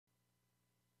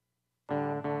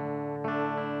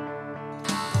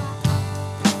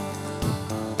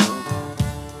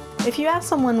If you ask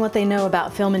someone what they know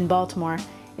about film in Baltimore,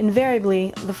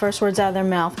 invariably the first words out of their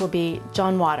mouth will be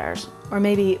John Waters, or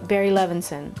maybe Barry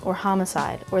Levinson, or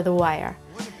Homicide, or The Wire.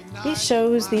 These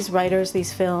shows, these writers,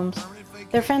 these films,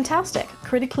 they're fantastic,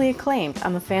 critically acclaimed.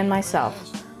 I'm a fan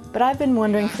myself. But I've been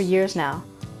wondering for years now,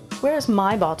 where's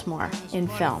my Baltimore in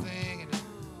film?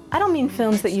 I don't mean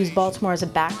films that use Baltimore as a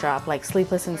backdrop like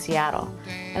Sleepless in Seattle,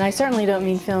 and I certainly don't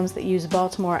mean films that use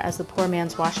Baltimore as the poor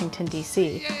man's Washington,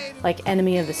 D.C., like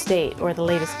Enemy of the State or the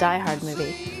latest Die Hard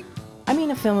movie. I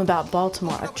mean a film about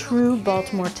Baltimore, a true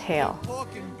Baltimore tale.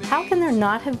 How can there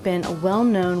not have been a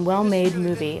well-known, well-made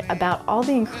movie about all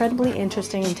the incredibly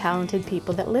interesting and talented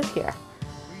people that live here?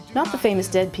 Not the famous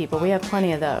dead people, we have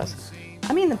plenty of those.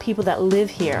 I mean the people that live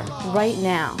here, right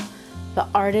now. The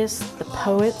artists, the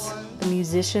poets, the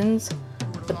musicians,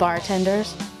 the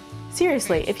bartenders.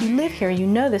 Seriously, if you live here, you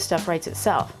know this stuff writes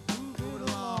itself.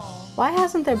 Why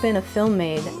hasn't there been a film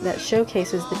made that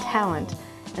showcases the talent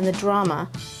and the drama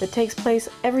that takes place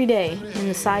every day in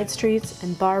the side streets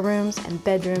and bar rooms and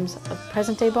bedrooms of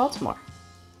present-day Baltimore?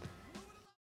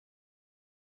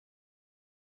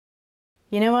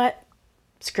 You know what?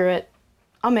 Screw it.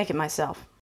 I'll make it myself.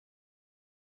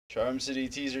 Charm City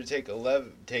teaser take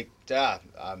 11. Fuck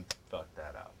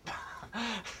that up.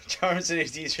 Charm City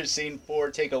teaser scene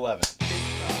 4, take 11.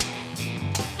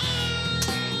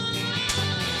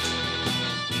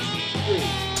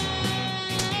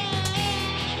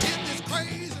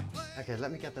 Okay,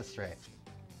 let me get this straight.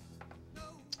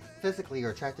 Physically,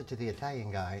 you're attracted to the Italian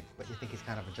guy, but you think he's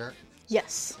kind of a jerk?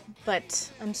 Yes,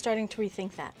 but I'm starting to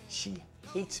rethink that. She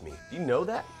hates me. Do you know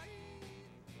that?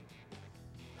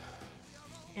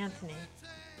 Anthony.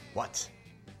 What?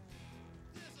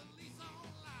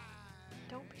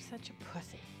 Don't be such a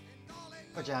pussy.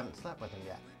 But you haven't slept with him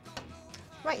yet.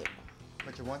 Right.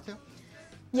 But you want to?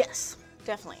 Yes,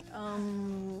 definitely.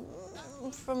 From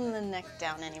the neck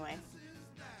down anyway.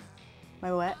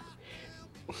 My what?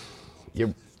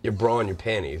 Your bra and your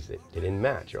panties, they didn't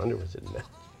match. Your underwear didn't match.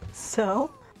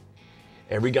 So?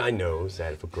 Every guy knows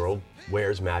that if a girl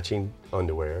wears matching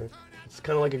underwear, it's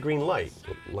kind of like a green light,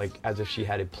 like as if she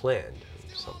had it planned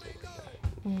or something like that.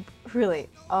 Really?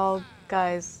 All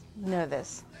guys know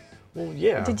this? Well,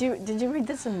 yeah. Did you read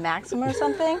this in Maxim or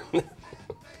something?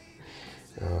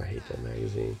 Oh, I hate that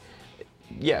magazine.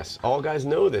 Yes, all guys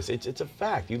know this. It's a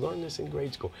fact. You learned this in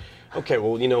grade school. Okay,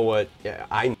 well, you know what? Yeah,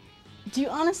 Do you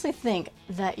honestly think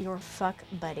that your fuck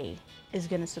buddy is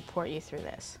going to support you through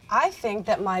this? I think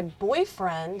that my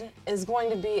boyfriend is going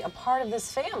to be a part of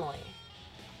this family.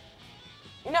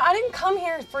 You know, I didn't come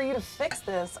here for you to fix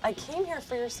this. I came here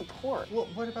for your support. Well,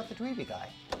 what about the dweeby guy?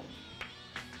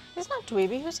 He's not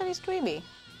dweeby. Who said he's dweeby?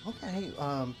 Okay,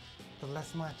 the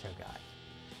less macho guy.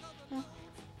 Yeah.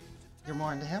 You're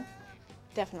more into him?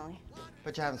 Definitely.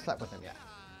 But you haven't slept with him yet?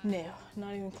 No,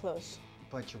 not even close.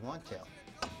 But you want to?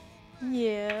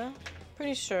 Yeah,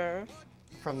 pretty sure.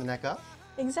 From the neck up?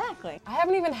 Exactly. I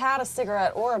haven't even had a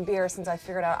cigarette or a beer since I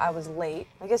figured out I was late.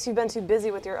 I guess you've been too busy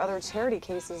with your other charity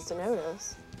cases to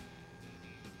notice.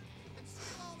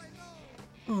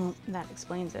 That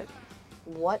explains it.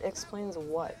 What explains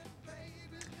what?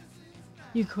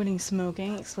 You quitting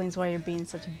smoking explains why you're being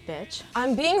such a bitch.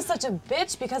 I'm being such a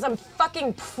bitch because I'm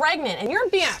fucking pregnant and you're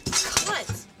being a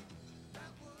cunt.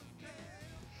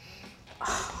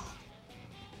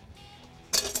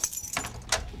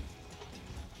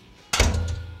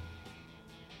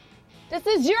 This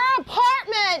is your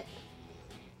apartment!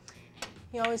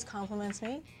 He always compliments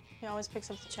me. He always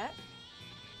picks up the check.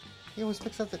 He always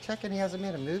picks up the check and he hasn't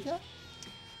made a move yet?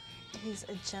 He's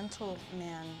a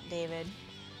gentleman, David.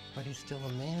 But he's still a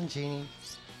man, Jeanie.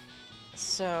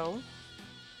 So?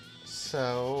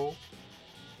 So?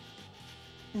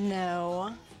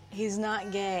 No, he's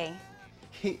not gay.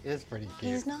 He is pretty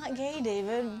cute. He's not gay,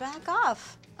 David. Back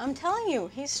off. I'm telling you,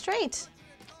 he's straight.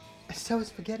 So is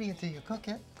spaghetti until you cook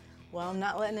it. Well, I'm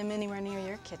not letting him anywhere near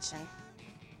your kitchen.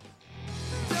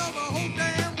 Tell the whole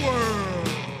damn world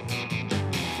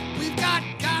we've got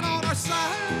God on our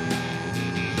side,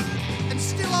 and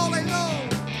still all they know